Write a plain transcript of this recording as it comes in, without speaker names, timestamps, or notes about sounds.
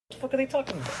fuck are they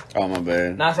talking about? Oh, my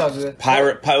bad. Nah, it's all good.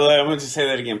 I want to say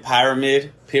that again.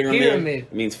 Pyramid.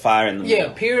 Pyramid means fire in the middle.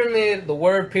 Yeah, pyramid. The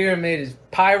word pyramid is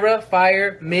pyra,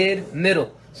 fire,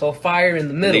 middle. So fire in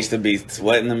the middle. It needs to be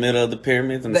what in the middle of the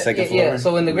pyramid on the second floor? Yeah,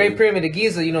 so in the Great Pyramid of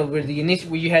Giza, you know, where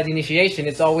you had the initiation,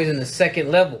 it's always in the second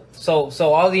level. So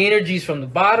all the energies from the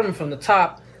bottom and from the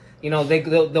top, you know,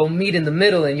 they'll meet in the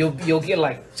middle, and you'll get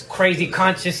like crazy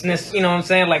consciousness. You know what I'm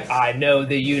saying? Like, I know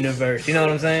the universe. You know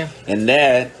what I'm saying? And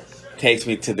that takes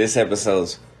me to this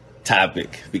episode's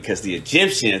topic, because the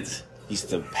Egyptians used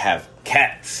to have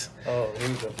cats. Oh, here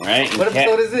we go. Right? What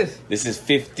episode is this? This is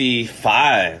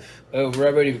 55. Oh, we're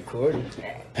already recording.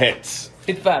 Pets.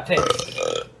 55 pets.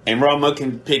 And Romo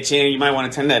can pitch in. You might want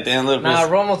to turn that down a little bit. Nah,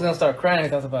 Romo's gonna start crying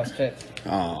because about his pets.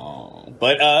 Oh,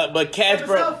 but cats,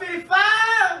 bro. Episode 55.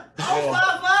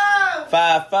 Oh,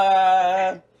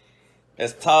 5'5".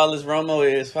 As tall as Romo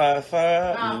is,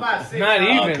 5'5". Nah, 5'6". Not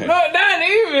even. Okay. No, not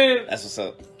even. That's what's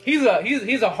up. He's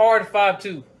a hard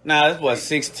 5'2". Nah, that's what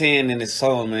 6'10" in his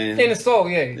soul, man. In his soul,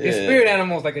 yeah. His Yeah. spirit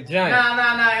animal's like a giant.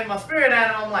 Nah. In my spirit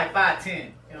animal, I'm like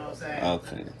 5'10". You know what I'm saying?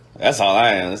 Okay, that's all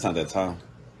I am. That's not that tall.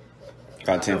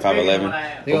 5'10", 5'11".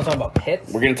 You gonna talk about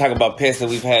pets? We're gonna talk about pets that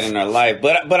we've had in our life,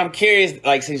 but I'm curious.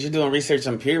 Like, since you're doing research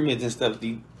on pyramids and stuff,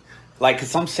 cause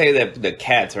some say that the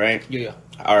cats, right,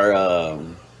 are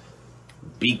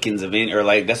beacons of or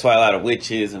like that's why a lot of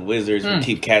witches and wizards will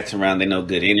keep cats around. They know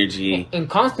good energy. In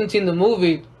Constantine the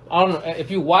movie, I don't know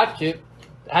if you watch it.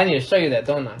 I need to show you that,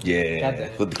 don't I? Yeah,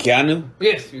 with the Keanu.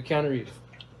 Yes, you Keanu Reeves.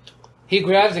 He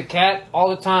grabs a cat all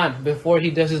the time before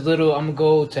he does his little "I'm gonna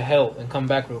go to hell and come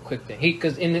back real quick" thing. He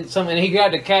grabbed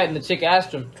the cat and the chick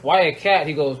asked him why a cat.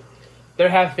 He goes, "They're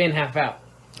half in, half out."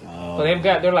 Oh. So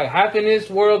they're like half in this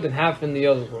world and half in the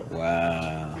other world.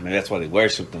 Wow, I mean that's why they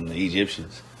worship them, the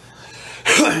Egyptians.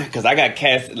 Because I got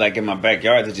cats like in my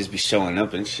backyard that just be showing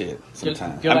up and shit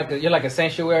sometimes. You're like a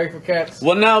sanctuary for cats.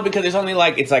 Well, no, because it's only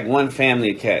like one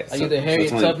family of cats. Are you the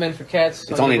Harriet Tubman for cats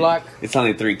it's on only, your block? It's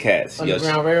only 3 cats.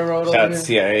 Underground Railroad shout out over to here?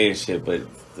 CIA and shit, but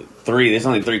 3. There's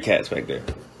only 3 cats back there.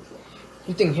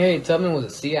 You think Harriet Tubman was a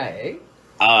CIA?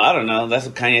 I don't know. That's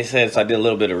what Kanye said. So I did a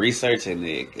little bit of research, and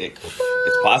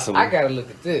it's possible. I gotta look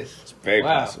at this. It's very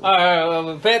possible. All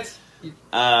right, pets.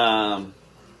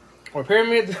 Or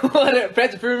pyramids.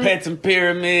 Pets and pyramids. Pets and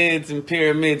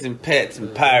pyramids and pets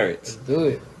and pirates. Let's do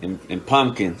it. And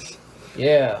pumpkins.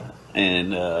 Yeah.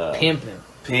 And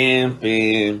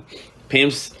Pimping.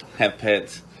 Pimps have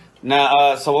pets.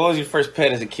 Now, so what was your first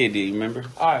pet as a kid? Do you remember?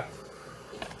 All right.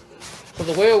 So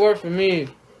the way it worked for me,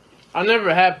 I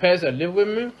never had pets that lived with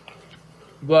me,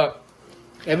 but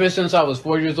ever since I was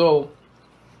 4 years old,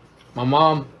 my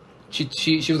mom, she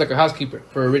was like a housekeeper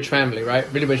for a rich family, right?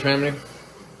 Really rich family.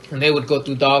 And they would go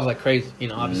through dogs like crazy, you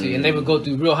know, obviously. And they would go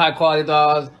through real high quality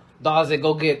dogs that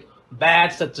go get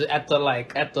bats at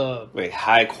the. Wait,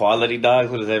 high quality dogs?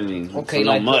 What does that mean? Okay,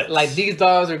 so like these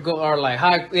dogs are like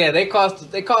high. Yeah, they cost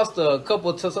a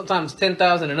couple to sometimes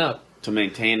 10,000 and up to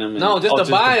maintain them. No, just to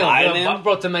buy them,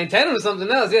 bro. To maintain them is something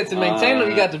else. Yeah, to maintain them,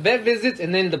 you got the vet visits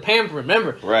and then the pamper.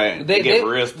 Remember, right? They get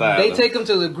real style. They take them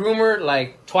to the groomer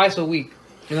like twice a week.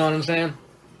 You know what I'm saying?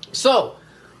 So.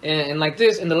 And like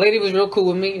this, and the lady was real cool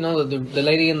with me, you know. The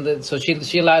lady so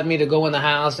she allowed me to go in the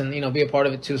house and be a part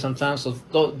of it too sometimes. So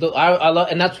I love,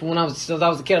 and that's when I was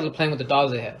a kid. I was playing with the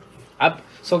dogs they had.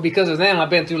 So because of them, I've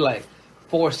been through like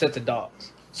 4 sets of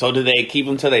dogs. So do they keep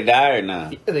them till they die or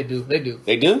not? Yeah, they do. They do?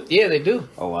 Yeah, they do.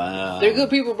 Oh wow, they're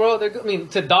good people, bro. They're good. I mean,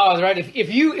 to dogs, right?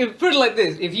 If put it like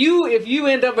this, if you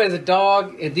end up as a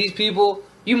dog and these people,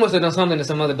 you must have done something to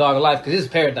some other dog life because this is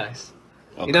paradise.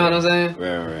 Okay. You know what I'm saying?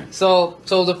 Right. So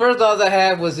the first dogs I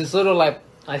had was this little I'm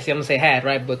gonna say had,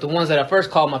 right? But the ones that I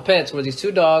first called my pets were these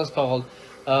 2 dogs called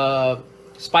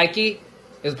Spiky. It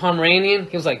was a Pomeranian.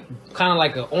 He was like kind of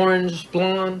like an orange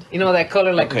blonde. You know that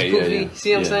color, like poofy. Yeah.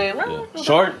 See what I'm saying? Yeah.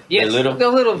 Short? Yeah, little. The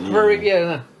little furry.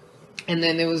 Yeah. And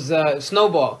then it was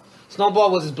Snowball. Snowball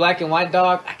was this black and white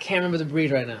dog. I can't remember the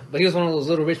breed right now, but he was one of those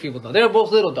little rich people though. They were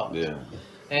both little dogs. Yeah.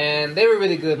 And they were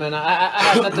really good, man. I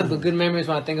have nothing but good memories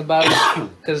when I think about it,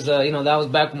 because that was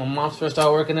back when my mom first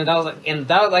started working. And that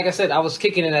was like I said, I was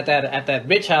kicking it at that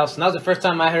rich house, and that was the first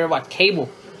time I heard about cable.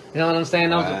 You know what I'm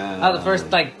saying? That was the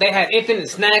first, like, they had infinite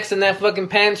snacks in that fucking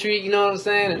pantry. You know what I'm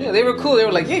saying? And, they were cool. They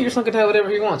were like, your son could have whatever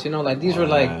he wants. You know, like these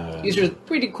were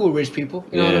pretty cool rich people.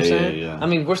 You know what I'm saying? Yeah. I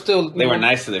mean, we're still. They were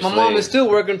nice to their slaves. My mom is still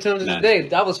working to this day.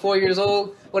 I was 4 years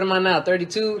old. What am I now?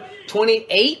 32,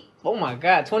 28. Oh my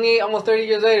God, 28, almost 30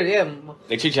 years later, yeah.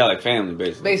 They treat y'all like family,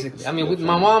 basically. Basically. I mean,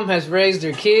 my mom has raised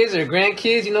her kids, her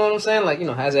grandkids, you know what I'm saying? Like,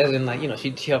 as in, like,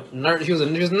 she helped nurse, she was a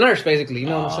nurse, basically, you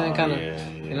know what I'm saying? Kind of,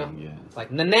 Yeah. Like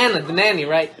the nanny,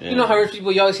 right? Yeah. You know how rich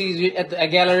people you always see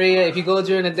at Galleria. If you go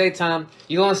during the daytime,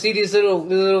 you gonna see these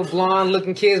little blonde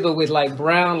looking kids, but with like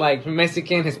brown, like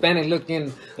Mexican, Hispanic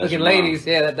looking ladies.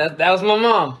 Yeah, that was my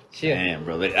mom. Shit. Damn,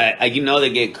 bro. You know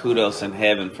they get kudos in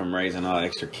heaven from raising all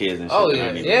extra kids and shit. Oh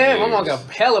yeah, my mom got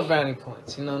hella brownie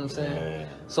points. You know what I'm saying? Yeah.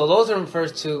 So those are the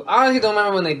first two. I honestly don't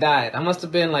remember when they died. I must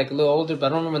have been like a little older, but I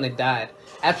don't remember when they died.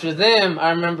 After them, I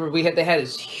remember they had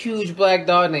this huge black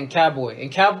dog named Cowboy,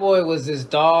 and Cowboy was this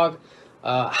dog.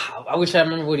 I wish I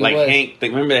remember what he was. Like Hank,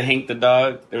 remember Hank the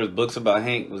dog? There was books about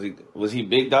Hank. Was he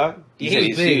big dog? He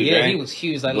was big. Huge, right? He was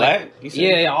huge. Like black?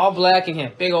 Yeah, all black, and he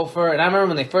had big old fur. And I remember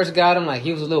when they first got him, like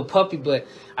he was a little puppy. But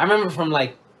I remember from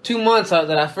like 2 months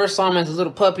that I first saw him as a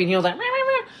little puppy, and he was like, meow, meow,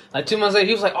 meow. Like 2 months later,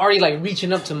 he was like already like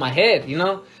reaching up to my head, you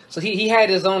know. So he had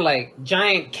his own like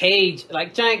giant cage,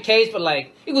 but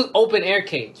like it was open air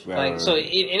cage, right, like so,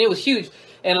 and it was huge,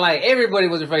 and like everybody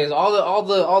was afraid.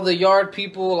 All the yard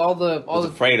people, was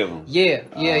afraid of him. Yeah,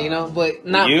 you know, but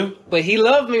not you. But he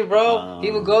loved me, bro. He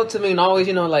would go up to me and always,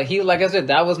 you know, like I said,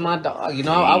 that was my dog. You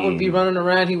know, I would be running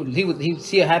around. He would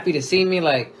see happy to see me,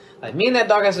 like me and that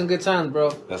dog had some good times,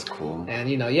 bro. That's cool. And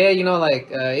you know,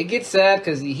 it gets sad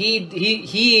because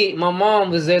my mom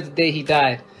was there the day he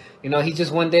died. You know,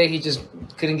 one day he just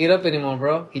couldn't get up anymore,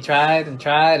 bro. He tried, and you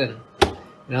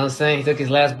know what I'm saying? He took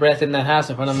his last breath in that house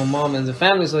in front of my mom and the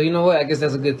family, so you know what? I guess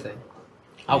that's a good thing.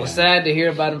 I was sad to hear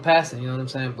about him passing, you know what I'm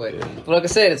saying? But like I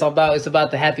said, it's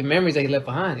about the happy memories that he left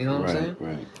behind, you know what I'm saying?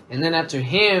 Right. And then after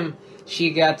him,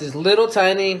 she got this little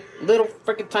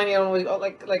freaking tiny, I don't know,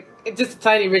 like it's just a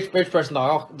tiny rich person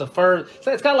dog. The fur,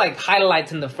 so it's got like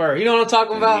highlights in the fur. You know what I'm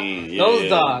talking about?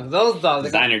 Those dogs,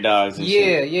 designer dogs. And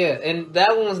shit. Yeah. And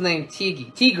that one was named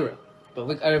Tigra,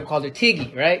 but I called her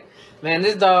Tiggy, right? Man,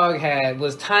 this dog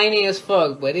was tiny as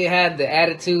fuck, but it had the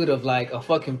attitude of like a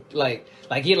fucking like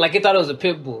it thought it was a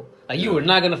pit bull. Like you were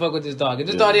not gonna fuck with this dog. If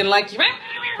this dog didn't like you.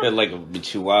 Like a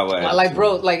chihuahua. Like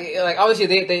bro, like obviously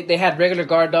they had regular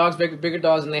guard dogs, bigger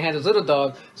dogs, and they had this little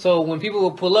dog. So when people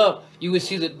would pull up, you would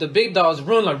see the big dogs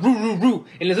run like roo roo roo,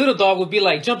 and this little dog would be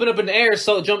like jumping up in the air,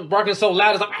 barking so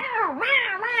loud, it's like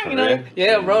you know,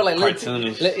 yeah, bro, like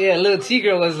cartoonish. Little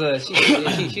Tigra was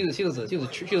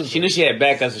she knew she had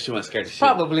backups, so she wasn't scared of shit.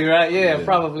 Probably right,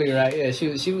 yeah.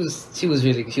 She was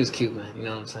really cute, man. You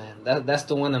know what I'm saying? That's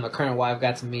the one that my current wife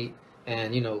got to meet.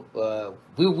 And you know,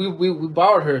 we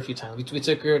borrowed her a few times. We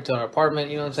took her to our apartment.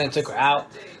 You know what I'm saying? Took her out.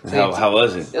 How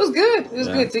was it? It was good. It was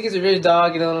good. Tiggy's a rich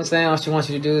dog. You know what I'm saying? All she wants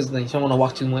you to do is like she don't want to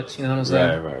walk too much. You know what I'm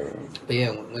saying? Right. But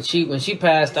yeah, when she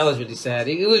passed, that was really sad.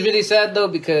 It was really sad though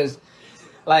because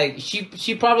like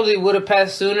she probably would have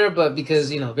passed sooner, but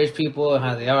because you know rich people and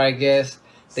how they are, I guess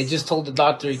they just told the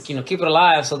doctor, you know, keep it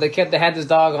alive. So they had this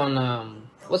dog on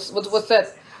what's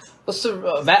that? What's the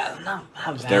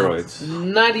not steroids?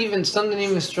 Not even something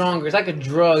even stronger. It's like a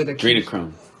drug that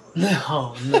adrenochrome.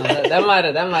 No,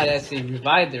 that might actually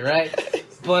revived it, right?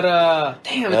 But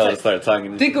damn, start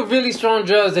talking. Think of really strong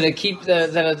drugs that keep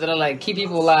keep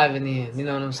people alive in the end. You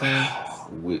know what I'm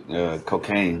saying?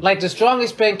 Cocaine. Like the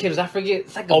strongest painkillers, I forget.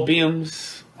 It's like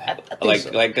opiums.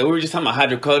 Like we were just talking about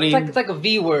hydrocodone. It's like a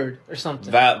V word or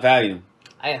something. Valium.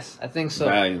 Yes, I think so.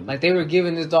 Valium. Like they were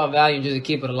giving this dog Valium just to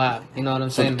keep it alive. You know what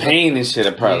I'm saying? Some pain and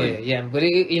shit, probably. Yeah. But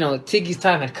you know, Tiggy's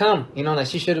time had come. You know, that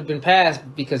she should have been passed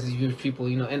because of these people.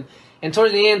 You know, and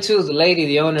towards the end too, the lady,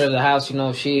 the owner of the house, you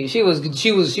know, she was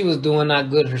doing not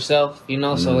good herself. You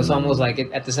know, so it's almost like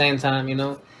at the same time, you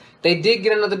know, they did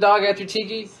get another dog after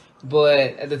Tiggy,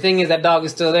 but the thing is that dog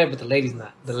is still there, but the lady's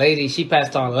not. The lady, she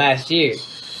passed on last year.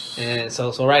 And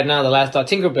so right now the last dog,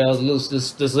 Tinkerbell's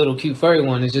this little cute furry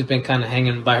one, has just been kind of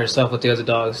hanging by herself with the other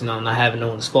dogs, you know, not having no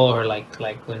one to spoil her like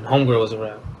when Homegirl was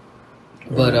around.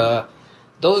 But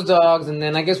those dogs, and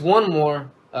then I guess one more.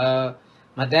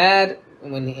 My dad,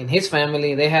 when in his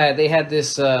family, they had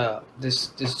this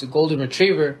golden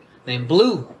retriever named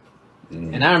Blue,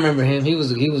 and I remember him. He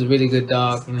was a really good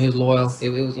dog, and he was loyal. It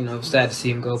was it was sad to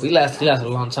see him go, but he lasted a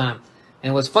long time.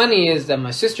 And what's funny is that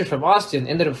my sister from Austin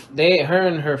her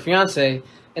and her fiance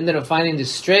ended up finding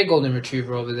this stray golden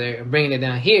retriever over there and bringing it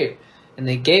down here, and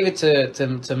they gave it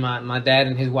to my dad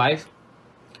and his wife,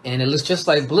 and it looks just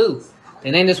like Blue.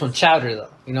 They named this one Chowder though,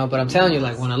 you know. But I'm telling you,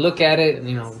 like when I look at it and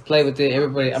you know play with it,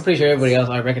 I'm pretty sure everybody else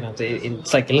I recognize it.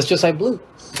 It's like it looks just like Blue.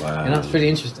 Wow, you know, it's pretty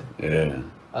interesting. Yeah.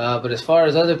 But as far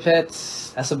as other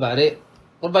pets, that's about it.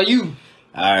 What about you?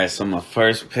 All right, so my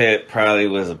first pet probably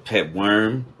was a pet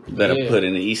worm that I put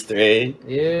in the Easter egg.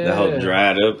 Yeah. The whole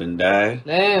dried up and died.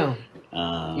 Damn.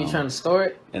 You trying to store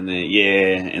it? And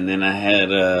then I had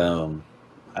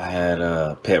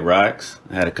pet rocks.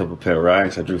 I had a couple pet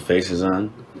rocks I drew faces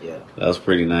on. Yeah. That was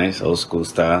pretty nice, old school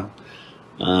style.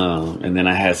 And then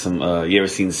I had some. You ever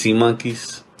seen sea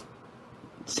monkeys?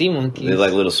 Sea monkeys. They're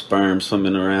like little sperms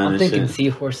swimming around. I'm thinking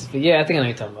seahorses, but yeah, I think I know what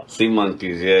you're talking about. Sea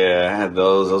monkeys, yeah, I had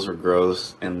those. Those were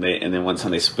gross. And then one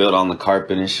time they spilled on the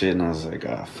carpet and shit, and I was like,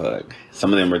 oh fuck.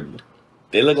 Some of them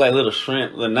they look like little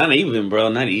shrimp. Not even, bro.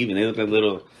 Not even. They look like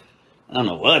little. I don't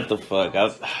know what the fuck.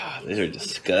 These are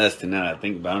disgusting. Now that I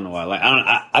think about, it. I don't know why. Like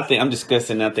I think I'm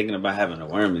disgusted now thinking about having a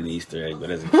worm in the Easter egg. But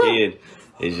as a kid,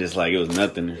 it's just like it was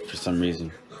nothing for some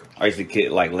reason. I used to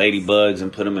get like ladybugs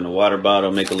and put them in a water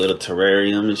bottle, make a little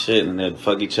terrarium and shit, and they'd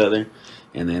fuck each other.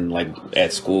 And then like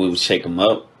at school, we would shake them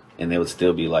up, and they would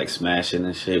still be like smashing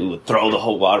and shit. We would throw the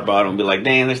whole water bottle and be like,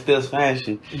 "Damn, they're still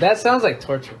smashing." That sounds like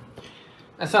torture.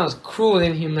 That sounds cruel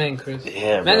and inhumane, Chris.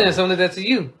 Yeah, imagine someone did that to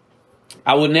you.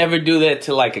 I would never do that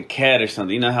to like a cat or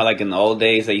something. You know how like in the old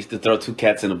days they used to throw two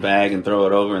cats in a bag and throw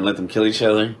it over and let them kill each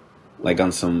other? Like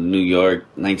on some New York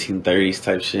 1930s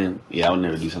type shit. Yeah, I would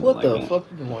never do something like that. What the fuck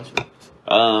you been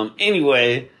watching?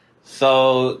 Anyway,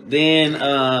 so then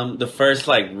the first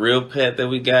like real pet that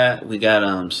we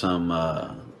got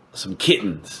some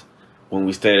kittens when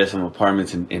we stayed at some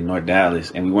apartments in North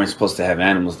Dallas, and we weren't supposed to have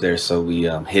animals there, so we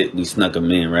snuck them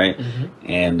in, right? Mm-hmm.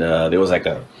 And there was like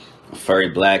a furry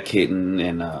black kitten,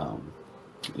 and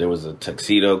there was a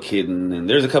tuxedo kitten, and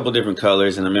there's a couple different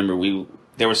colors. And I remember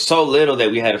they were so little that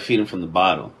we had to feed them from the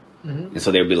bottle, mm-hmm. and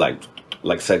so they would be like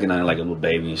sucking on it like a little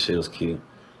baby and shit. It was cute.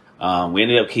 We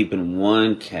ended up keeping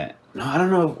one cat. No, I don't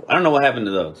know what happened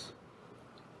to those.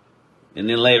 And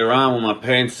then later on, when my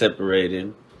parents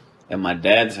separated, at my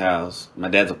dad's house, my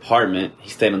dad's apartment, he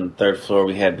stayed on the third floor.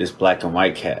 We had this black and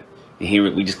white cat,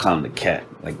 and we just called him the cat,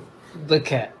 like. The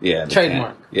cat. Yeah.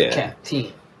 Trademark. Cat. Yeah. Cat.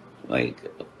 T. Like,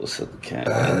 what's up, the cat?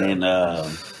 And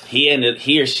then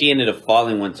he or she ended up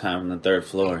falling one time from the third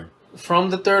floor. From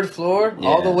the third floor? Yeah.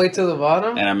 All the way to the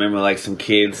bottom? And I remember, like, some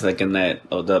kids, like, in the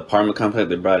apartment complex,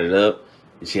 they brought it up.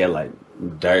 And she had, like,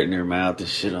 dirt in her mouth and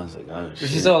shit. I was like, oh, shit.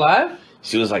 Was she still alive?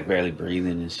 She was, like, barely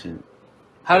breathing and shit.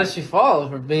 How did she fall?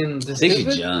 For being this I think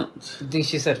stupid? She jumped. You think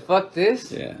she said, fuck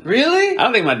this? Yeah. Really? I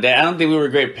don't think we were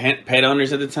great pet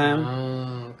owners at the time.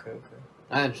 Oh, okay.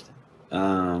 I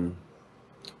understand.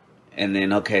 And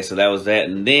then so that was that.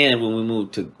 And then when we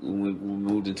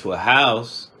moved into a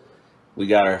house, we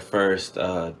got our first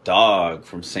dog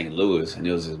from St. Louis, and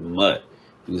it was his mutt.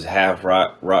 He was half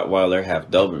Rottweiler, half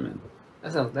Doberman.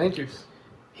 That sounds dangerous.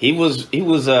 He was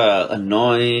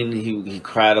annoying. He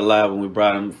cried a lot when we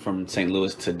brought him from St.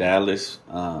 Louis to Dallas.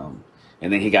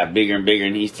 And then he got bigger and bigger,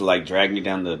 and he used to like drag me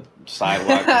down the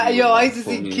sidewalk. I used to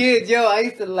see kids. I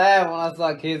used to laugh when I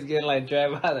saw kids getting like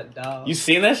dragged by the dog. You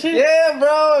seen that shit? Yeah,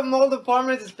 bro. In old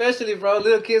apartments, especially, bro.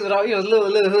 Little kids would,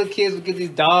 little hood kids would get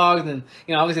these dogs, and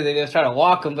obviously they just try to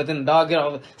walk them, but then the dog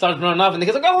starts running off, and the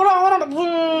kids like, oh, hold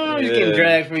on, he's getting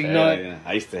dragged for Yeah.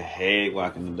 I used to hate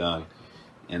walking the dog,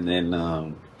 and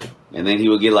then he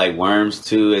would get like worms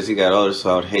too as he got older. So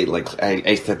I would hate I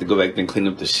used to have to go back and clean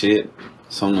up the shit.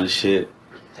 So much shit.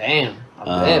 Damn.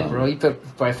 I bet, bro. You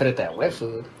probably fed it that wet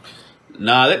food.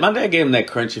 Nah, my dad gave him that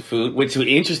crunchy food. Which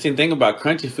the interesting thing about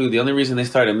crunchy food, the only reason they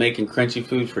started making crunchy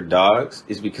food for dogs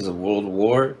is because of World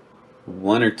War I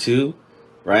or II,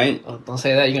 right? Oh, don't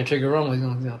say that. You're going to trigger Rome.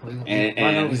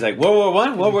 And he's like, World War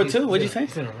I? World War II? What'd you say?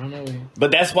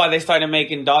 But that's why they started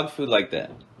making dog food like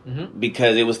that. Mm-hmm.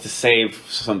 Because it was to save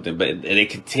something, but they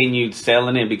continued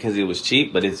selling it because it was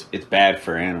cheap. But it's bad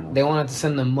for animals. They wanted to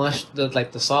send the mush, the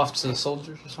soft to the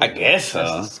soldiers or something. I guess so.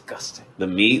 That's disgusting.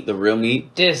 The real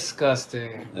meat.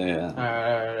 Disgusting. Yeah.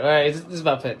 All right. This is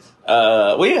about pets.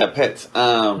 Well, yeah, pets.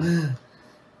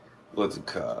 What's it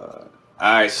called?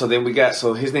 All right, so then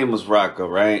so his name was Rocco,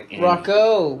 right?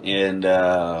 Rocco. And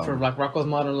for like Rocco's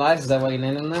Modern Life, is that why you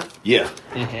named him that? Yeah.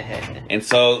 and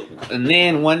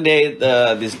then one day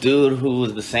this dude who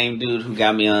was the same dude who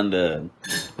got me who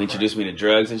introduced me to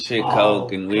drugs and shit,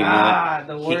 coke and weed.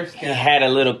 The worst guy. He had a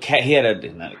little cat. He had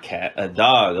a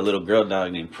dog, a little girl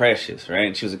dog named Precious, right?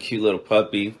 And she was a cute little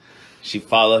puppy. She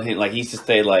followed him, like he used to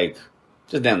stay like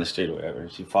just down the street or whatever.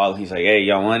 She followed. He's like, "Hey,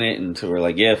 y'all want it?" And so we're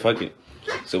like, "Yeah, fuck it."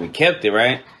 So we kept it,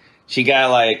 right? She got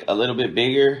like a little bit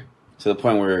bigger to the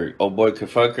point where old boy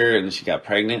could fuck her, and then she got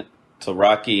pregnant. So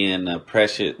Rocco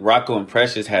and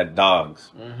Precious had dogs.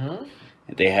 Mm-hmm.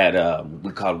 And they had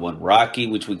we called one Rocky,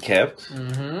 which we kept.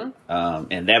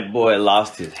 Mm-hmm. And that boy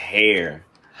lost his hair.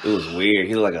 It was weird.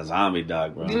 He looked like a zombie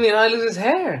dog, bro. What do you mean I lose his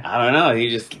hair? I don't know. He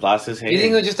just lost his hair. You think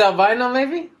he was just albino,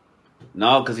 maybe?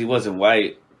 No, because he wasn't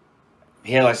white.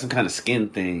 He had like some kind of skin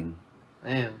thing.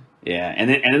 Damn. Yeah, and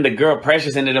then the girl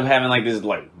Precious ended up having like this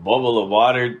like bubble of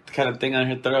water kind of thing on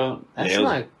her throat. That's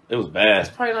it was bad. That's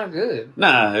probably not good.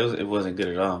 Nah, it wasn't good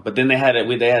at all. But then they had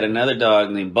another dog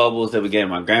named Bubbles that we gave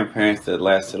my grandparents that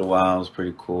lasted a while. It was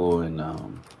pretty cool. And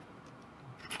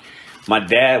my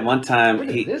dad one time Where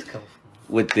did this come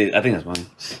from? I think that's mine.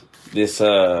 This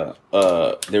there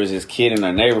was this kid in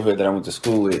our neighborhood that I went to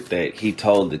school with that he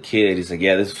told the kid, he's like,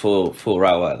 yeah, this is full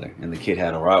Rottweiler, and the kid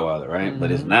had a Rottweiler, right?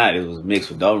 But it's not. It was mixed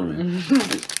with Doberman.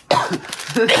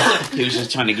 He was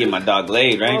just trying to get my dog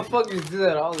laid, right? Motherfuckers do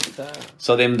that all the time.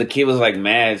 So then the kid was like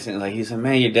mad, and like he said,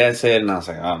 "Man, your dad said," and I was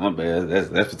like, "Oh, my bad.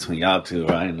 That's between y'all two.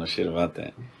 Right? I ain't know shit about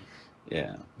that."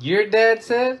 Yeah. Your dad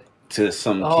said to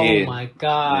some Oh kid. my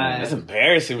god, yeah, that's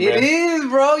embarrassing, bro. It is,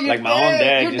 bro. Your like my own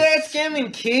dad. Your dad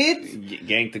scamming kids.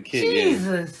 Ganked the kid.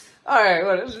 Jesus. Yeah. All right,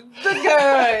 what? This guy.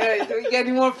 All right. You got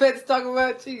any more pets to talk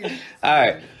about? Jesus. All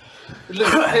right.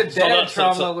 Look, dad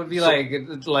trauma would be like,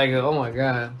 oh my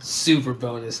god, super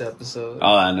bonus episode.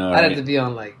 Oh, I know. I'd have to be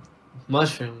on like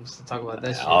mushrooms to talk about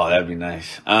that shit. Oh, that'd be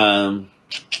nice.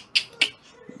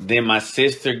 Then my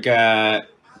sister got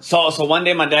so one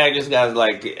day my dad just got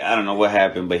like, I don't know what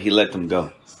happened, but he let them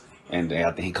go, and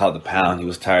I think he called the pound. He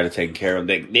was tired of taking care of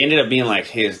them. They ended up being like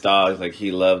his dogs, like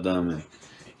he loved them,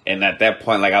 and at that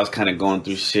point, like I was kind of going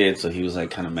through shit, so he was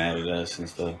like kind of mad at us and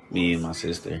stuff. Me and my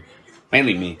sister,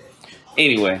 mainly me.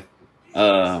 Anyway,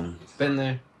 been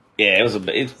there. Yeah, it was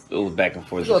back and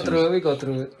forth. We go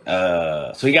through it.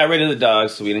 So he got rid of the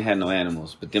dogs, so we didn't have no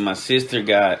animals. But then my sister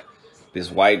got this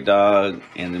white dog,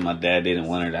 and then my dad didn't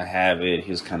want her to have it.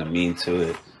 He was kind of mean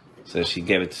to it, so she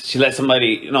gave it. She let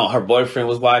somebody, her boyfriend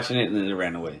was watching it, and then it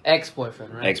ran away.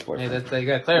 Ex-boyfriend, right? Ex-boyfriend. Yeah, that's, you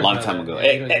got clarify. Long time ago.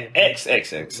 Yeah, Ex.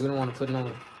 We don't want to put it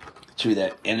on. True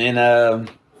that. And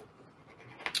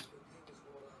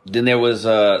then there was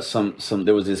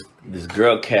there was this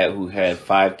girl cat who had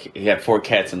 4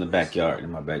 cats in the backyard,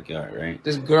 in my backyard, right?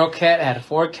 This girl cat had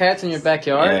 4 cats in your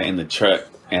backyard? Yeah, in the truck.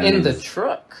 The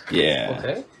truck? Yeah.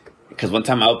 Okay. Because one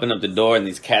time I opened up the door and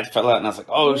these cats fell out, and I was like,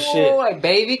 "Oh shit!" Like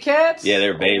baby cats? Yeah,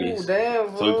 they're babies. Oh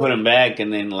damn! So we put them back,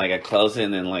 and then like I closed it,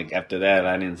 and then like after that,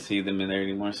 I didn't see them in there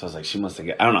anymore. So I was like, "She must have."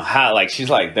 I don't know how. Like she's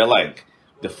like they're like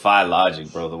defy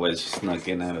logic, bro. The way she snuck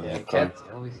in out of that car. Cats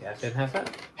always half in, half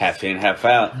out. Half in, half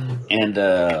out,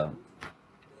 and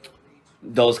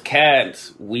those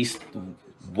cats,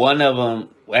 one of them.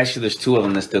 Actually, there's 2 of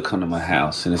them that still come to my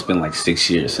house, and it's been like 6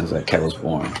 years since that cat was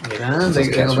born. Yeah, they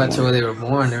go back to where they were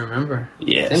born. They remember.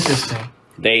 Yes. It's interesting.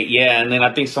 And then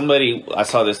I think I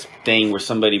saw this thing where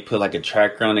somebody put like a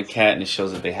tracker on a cat, and it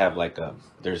shows that they have like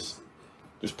there's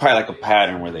probably like a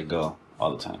pattern where they go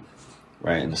all the time,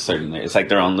 right? In a certain, it's like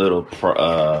their own little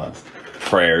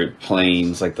prairie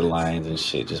plains, like the lions and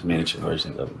shit, just miniature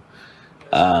versions of them.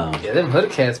 Yeah, them hood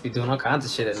cats be doing all kinds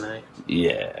of shit at night.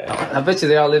 Yeah. I bet you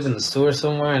they all live in the sewer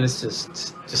somewhere, and it's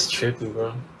just trippy,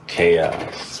 bro.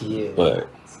 Chaos. Yeah. But,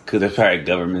 because they're probably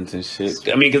governments and shit.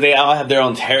 I mean, because they all have their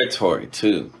own territory,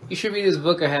 too. You should read this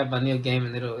book I have by Neil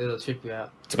Gaiman. It'll trip you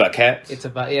out. It's about cats? It's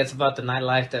about the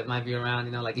nightlife that might be around.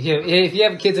 Like if you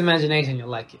have a kid's imagination, you'll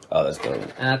like it. Oh, that's dope.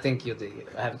 And I think you'll dig it.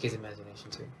 I have a kid's imagination,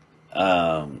 too.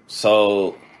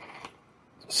 So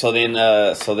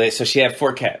she had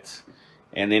 4 cats.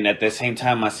 And then at the same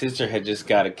time, my sister had just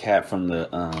got a cat from the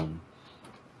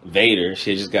Vader.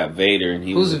 She had just got Vader, and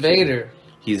Who's Vader?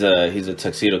 He's a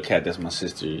tuxedo cat. That's my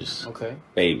sister's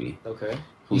baby. Okay.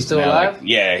 He's still alive?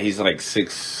 Yeah, he's like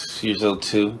 6 years old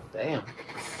too. Damn.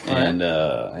 And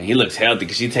he looks healthy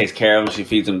because she takes care of him. She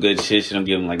feeds him good shit. She don't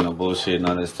give him like no bullshit and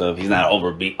all that stuff. He's not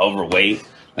overweight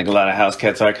like a lot of house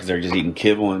cats are because they're just eating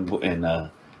kibble and all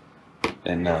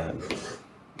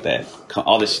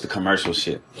this the commercial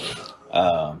shit.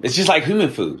 It's just like human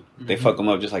food. They fuck them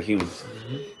up just like humans.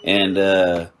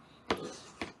 And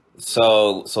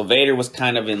so Vader was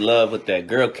kind of in love with that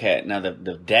girl cat. Now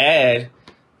the dad,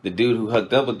 the dude who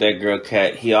hooked up with that girl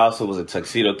cat, he also was a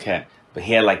tuxedo cat, but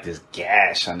he had like this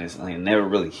gash on his, like, never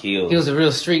really healed. He was a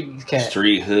real street cat,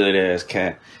 street hood ass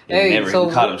cat. And we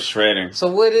called him Shredder.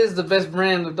 So what is the best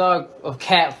brand of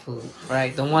cat food?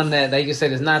 Right, the one that you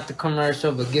said is not the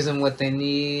commercial, but gives them what they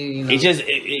need.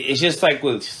 It's just like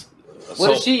with. What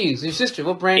does she use? Your sister,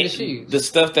 what brand does she use? The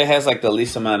stuff that has like the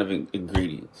least amount of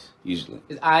ingredients, usually.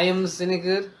 Is Iams any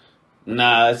good?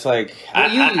 Nah, it's like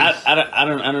I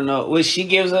don't know. Well, she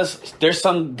gives us. There's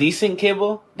some decent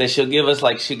kibble that she'll give us.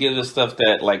 Like she gives us stuff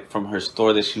that like from her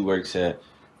store that she works at.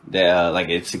 That like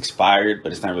it's expired,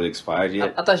 but it's not really expired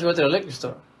yet. I thought she worked at a liquor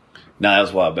store. No, that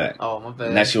was a while back. Oh, my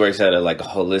bad. Now she works at a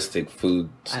holistic food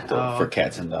store for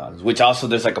cats and dogs. Which also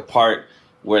there's like a part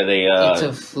where they it's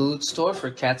a food store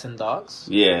for cats and dogs?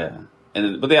 Yeah.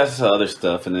 but they also sell other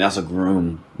stuff, and they also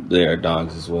groom their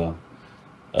dogs as well.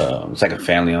 It's like a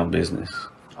family-owned business.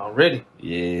 Already?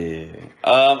 Yeah.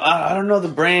 I don't know the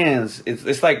brands.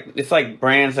 It's like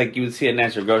brands like you would see at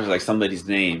Natural Grocery, like somebody's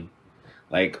name,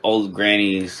 like Old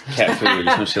Granny's cat food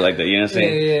or some shit like that. You know what I'm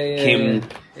saying? Yeah, Kim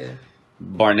yeah.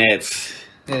 Barnett's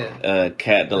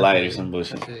Cat Delight or some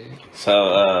bullshit.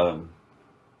 So,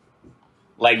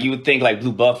 like you would think like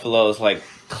Blue Buffalo is like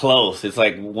close. It's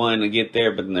like one to get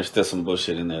there, but then there's still some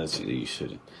bullshit in there that you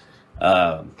shouldn't.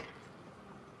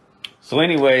 So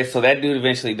anyway, so that dude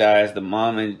eventually dies. The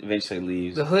mom eventually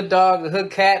leaves. The hood dog, the hood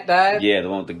cat died? Yeah, the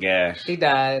one with the gash. He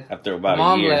died. After about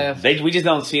Mom a year. left. We just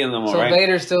don't see him no more, so right?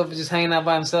 Vader's still just hanging out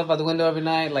by himself out the window every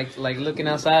night, like looking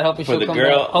outside, hoping For she'll the come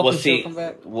girl, back. Hoping well, she'll see, come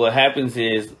back. what happens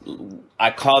is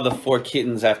I call the 4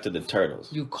 kittens after the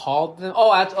turtles. You called them?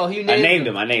 Oh, you named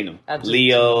them. I named them. After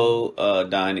Leo,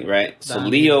 Donnie, right? So Donnie,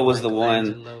 Leo was the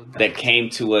Michelangelo, one that came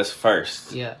to us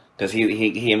first. Yeah. Because he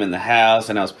him in the house,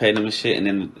 and I was petting him and shit, and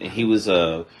then he was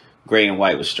gray and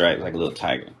white with stripes, like a little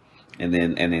tiger. And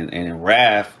then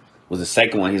Raph was the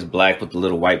second one. He's black with the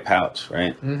little white pouch,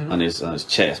 right? Mm-hmm. On his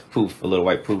chest. Poof, a little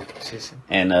white poof.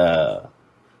 And so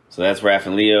that's Raph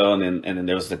and Leo, and then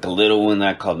there was like a little one that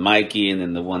I called Mikey, and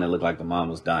then the one that looked like the mom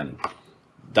was Donnie.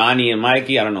 Donnie and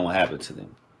Mikey, I don't know what happened to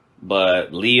them.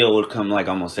 But Leo would come like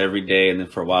almost every day, and then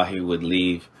for a while he would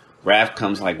leave. Raph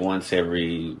comes like once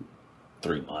every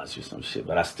 3 months or some shit,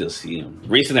 but I still see him.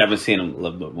 Recently I've been seeing him a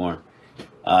little bit more.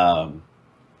 And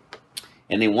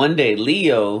then one day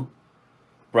Leo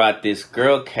brought this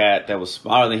girl cat that was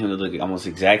smaller than him to look almost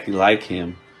exactly like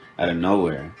him out of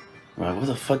nowhere. We're like, where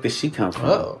the fuck did she come from?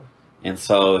 Oh. And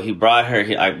so he brought her.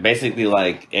 I basically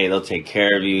like, hey, they'll take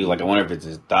care of you. Like, I wonder if it's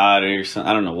his daughter or something.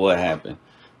 I don't know what happened,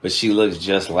 but she looks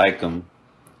just like him,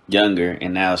 younger,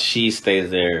 and now she stays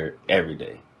there every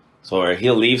day. So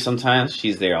he'll leave sometimes.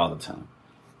 She's there all the time.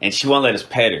 And she won't let us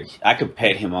pet her. I could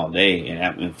pet him all day.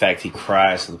 And in fact, he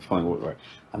cries to the point where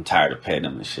I'm tired of petting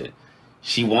him and shit.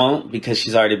 She won't because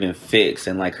she's already been fixed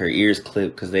and like her ears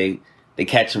clipped because they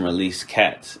catch and release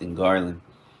cats in Garland.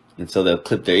 And so they'll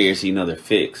clip their ears so you know they're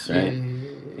fixed, right?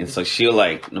 And so she'll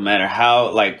like, no matter how,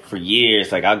 like for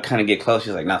years, like I'll kind of get close.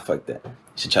 She's like, nah, fuck that.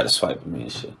 She'll try to swipe at me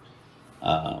and shit.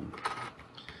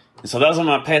 And so those are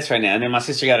my pets right now. And then my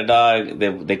sister got a dog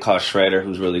that they call Shredder,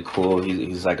 who's really cool.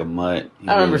 He's like a mutt.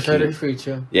 I remember Shredder. He's pretty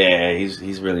chill. Yeah,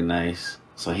 he's really nice.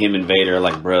 So him and Vader are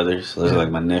like brothers. So those are like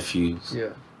my nephews. Yeah.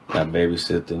 I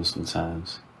babysit them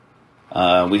sometimes.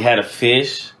 We had a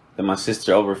fish that my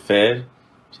sister overfed.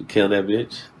 She killed that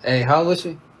bitch. Hey, how old was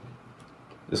she?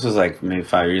 This was like maybe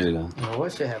 5 years ago. Oh,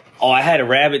 what shit happened? Oh, I had a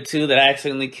rabbit too that I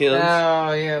accidentally killed.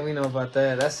 Oh, yeah, we know about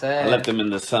that. That's sad. I left them in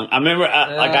the sun. I remember,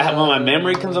 when my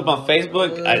memory comes up on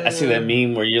Facebook, I see that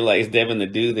meme where you're like, it's Devin the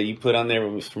dude that you put on there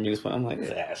for me to spend. I'm like,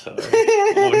 this asshole.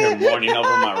 I'm over here mourning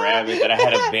over my rabbit that I had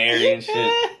to bury and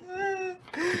shit.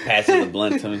 He passes the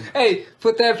blunt to me. Hey,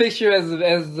 put that picture as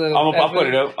I'll put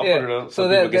it up. I'll put it up so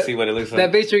people can see what it looks like.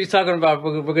 That picture you're talking about,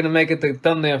 we're going to make it the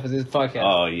thumbnail for this podcast.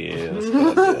 Oh, yeah. That's a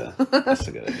good idea. That's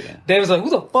a good idea. David's like, who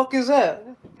the fuck is that?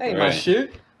 Hey, my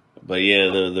shit. But yeah,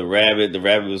 the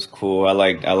rabbit was cool. I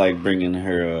like bringing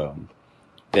her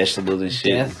vegetables and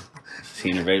shit. Yes.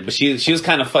 Seeing her ready. But she was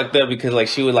kind of fucked up because like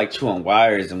she would like chew on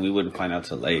wires and we wouldn't find out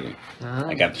till later.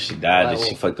 Like after she died, that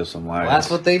she fucked up some wires. Well,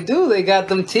 that's what they do. They got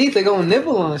them teeth. They gonna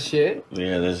nibble on shit.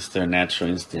 Yeah, that's their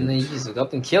natural instinct. And then you just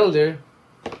up and killed her.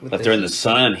 Left her in the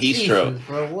sun, heat stroke.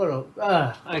 Bro, what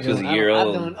she was a year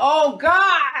old. Oh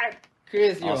God,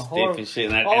 Chris, you're all stiff and shit.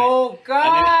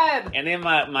 God. And then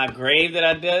my grave that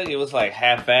I dug, it was like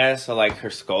half-assed, so like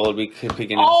her skull would be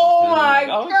picking up. Oh my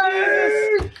God,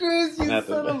 Jesus. Chris, you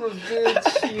son of a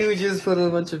bitch! You just put a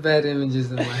bunch of bad images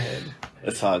in my head.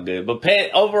 It's all good, but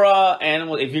pet overall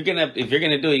animal. If you're gonna do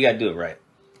it, you gotta do it right.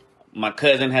 My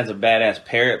cousin has a badass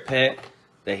parrot pet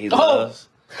that he loves,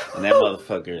 and that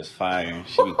motherfucker is fire.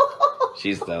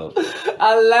 She's dope.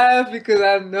 I laugh because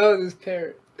I know this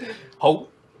parrot.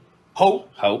 Hope.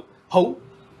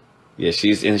 Yeah,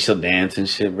 she'll dance and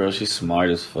shit, bro. She's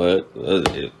smart as fuck.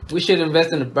 We should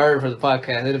invest in a bird for the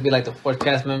podcast. It'll be like the fourth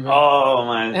cast member. Oh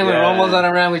my god! And when Romo's not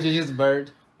around, we just use the bird.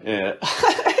 Yeah.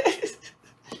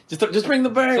 just bring the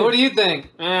bird. So what do you think?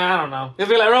 I don't know.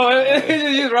 It'll be like Romo.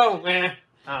 Just use Romo, man.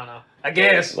 I don't know. I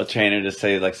guess. We'll train her to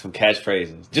say like some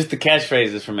catchphrases. Just the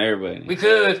catchphrases from everybody. We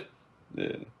could.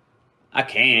 Yeah. I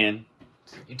can.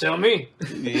 You tell me.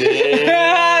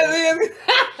 Yeah.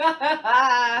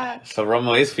 So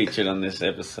Romo is featured on this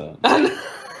episode.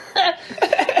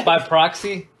 By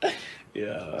proxy?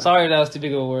 Yeah. Sorry, that was too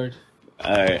big of a word.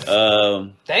 Alright,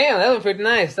 damn, that was pretty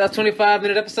nice. That was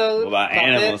 25-minute episode. About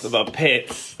animals, pets. About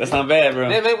pets. That's not bad, bro.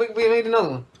 We made another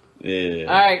one. Yeah.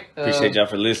 All right. Appreciate y'all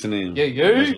for listening. Yeah.